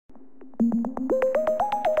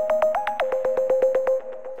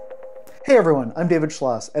Hey everyone, I'm David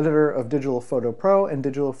Schloss, editor of Digital Photo Pro and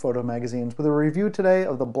Digital Photo magazines, with a review today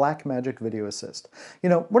of the BlackMagic Video Assist. You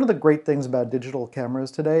know, one of the great things about digital cameras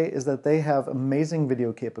today is that they have amazing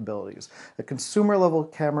video capabilities. A consumer level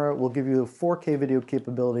camera will give you 4K video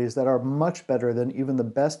capabilities that are much better than even the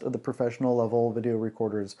best of the professional level video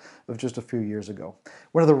recorders of just a few years ago.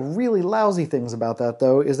 One of the really lousy things about that,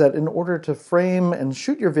 though, is that in order to frame and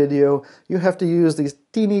shoot your video, you have to use these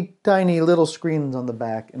teeny tiny little screens on the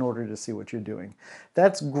back in order to see what you're doing.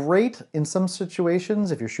 That's great in some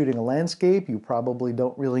situations. If you're shooting a landscape, you probably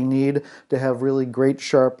don't really need to have really great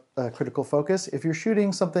sharp critical focus. If you're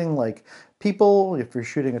shooting something like people, if you're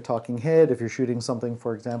shooting a talking head, if you're shooting something,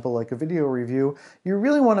 for example, like a video review, you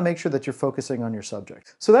really want to make sure that you're focusing on your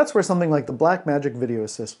subject. So that's where something like the BlackMagic Video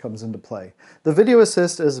Assist comes into play. The Video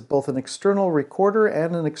Assist is both an external recorder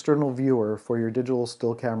and an external viewer for your digital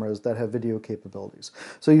still cameras that have video capabilities.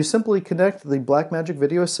 So you simply connect the BlackMagic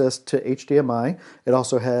Video Assist to HDMI. It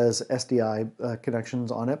also has SDI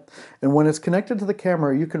connections on it. And when it's connected to the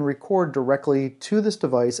camera, you can record directly to this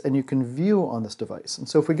device and you can view on this device. And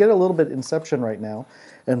so if we get a little bit Inception right now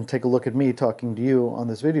and take a look at me talking to you on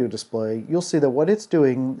this video display, you'll see that what it's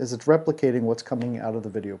doing is it's replicating what's coming out of the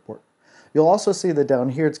video port. You'll also see that down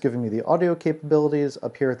here it's giving me the audio capabilities,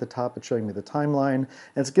 up here at the top it's showing me the timeline, and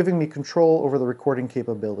it's giving me control over the recording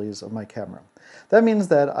capabilities of my camera. That means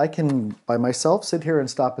that I can, by myself, sit here and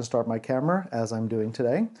stop and start my camera, as I'm doing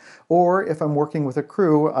today, or if I'm working with a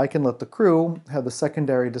crew, I can let the crew have the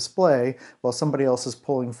secondary display while somebody else is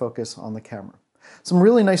pulling focus on the camera. Some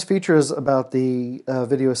really nice features about the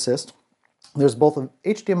Video Assist. There's both an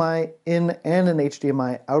HDMI in and an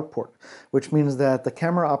HDMI out port, which means that the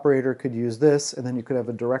camera operator could use this, and then you could have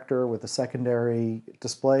a director with a secondary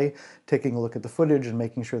display taking a look at the footage and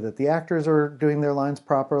making sure that the actors are doing their lines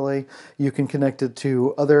properly. You can connect it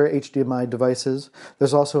to other HDMI devices.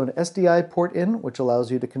 There's also an SDI port in, which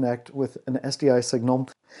allows you to connect with an SDI signal.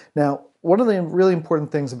 Now, one of the really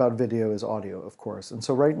important things about video is audio, of course. And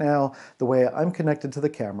so right now, the way I'm connected to the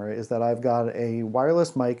camera is that I've got a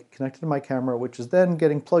wireless mic connected to my camera, which is then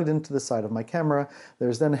getting plugged into the side of my camera.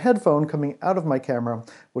 There's then a headphone coming out of my camera,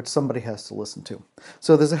 which somebody has to listen to.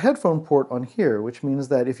 So there's a headphone port on here, which means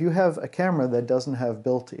that if you have a camera that doesn't have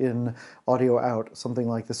built-in audio out, something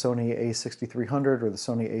like the Sony a6300 or the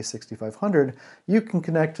Sony a6500, you can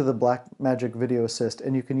connect to the BlackMagic Video Assist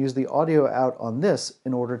and you can use the audio out on this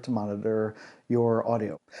in order to monitor your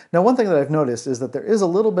audio. Now, one thing that I've noticed is that there is a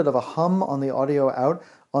little bit of a hum on the audio out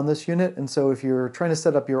on this unit, and so if you're trying to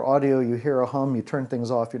set up your audio, you hear a hum, you turn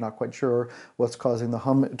things off, you're not quite sure what's causing the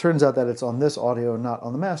hum. It turns out that it's on this audio, not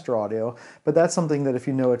on the master audio, but that's something that if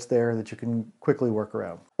you know it's there, that you can quickly work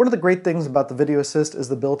around. One of the great things about the Video Assist is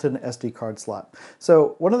the built-in SD card slot.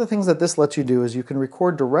 So one of the things that this lets you do is you can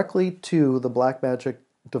record directly to the BlackMagic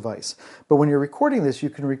device. But when you're recording this, you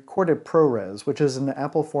can record it ProRes, which is an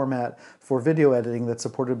Apple format for video editing that's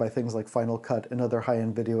supported by things like Final Cut and other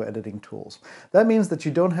high-end video editing tools. That means that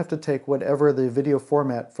you don't have to take whatever the video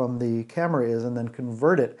format from the camera is and then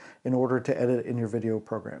convert it in order to edit in your video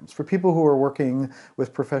programs. For people who are working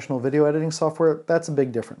with professional video editing software, that's a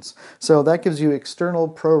big difference. So that gives you external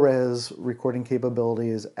ProRes recording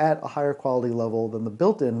capabilities at a higher quality level than the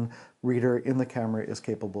built-in reader in the camera is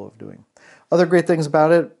capable of doing. Other great things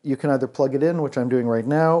about it, you can either plug it in, which I'm doing right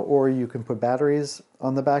now, or you can put batteries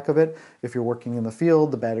on the back of it. If you're working in the field,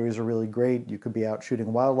 the batteries are really great. You could be out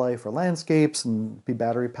shooting wildlife or landscapes and be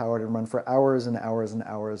battery powered and run for hours and hours and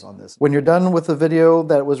hours on this. When you're done with the video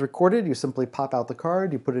that was recorded, you simply pop out the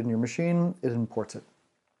card, you put it in your machine, it imports it.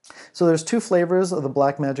 So there's two flavors of the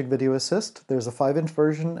BlackMagic Video Assist. There's a 5-inch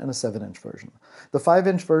version and a 7-inch version. The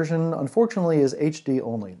 5-inch version, unfortunately, is HD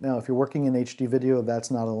only. Now, if you're working in HD video, that's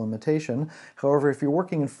not a limitation. However, if you're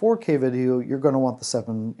working in 4K video, you're going to want the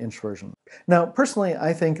 7-inch version. Now, personally,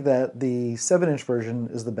 I think that the 7-inch version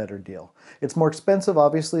is the better deal. It's more expensive,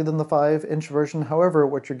 obviously, than the 5-inch version. However,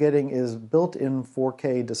 what you're getting is built-in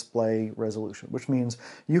 4K display resolution, which means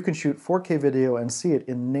you can shoot 4K video and see it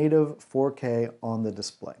in native 4K on the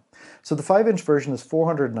display. So the 5-inch version is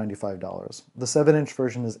 $495. The 7-inch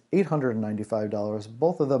version is $895.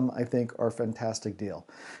 Both of them, I think, are a fantastic deal.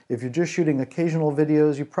 If you're just shooting occasional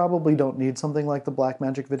videos, you probably don't need something like the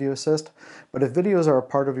BlackMagic Video Assist. But if videos are a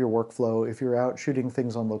part of your workflow, if you're out shooting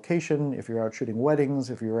things on location, if you're out shooting weddings,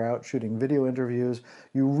 if you're out shooting video interviews,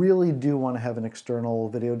 you really do want to have an external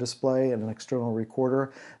video display and an external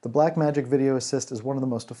recorder. The BlackMagic Video Assist is one of the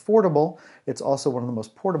most affordable. It's also one of the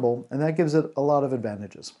most portable, and that gives it a lot of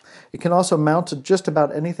advantages. It can also mount to just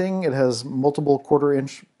about anything. It has multiple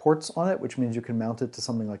quarter-inch ports on it, which means you can mount it to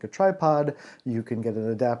something like a tripod. You can get an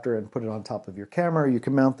adapter and put it on top of your camera. You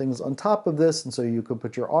can mount things on top of this, and so you could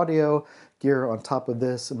put your audio gear on top of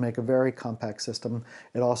this and make a very compact system.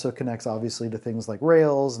 It also connects obviously to things like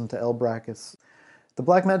rails and to L brackets. The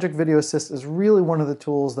BlackMagic Video Assist is really one of the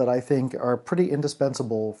tools that I think are pretty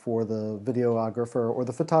indispensable for the videographer or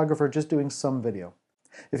the photographer just doing some video.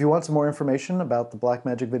 If you want some more information about the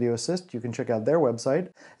BlackMagic Video Assist, you can check out their website.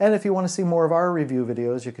 And if you want to see more of our review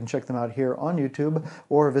videos, you can check them out here on YouTube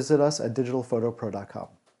or visit us at digitalphotopro.com.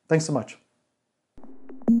 Thanks so much.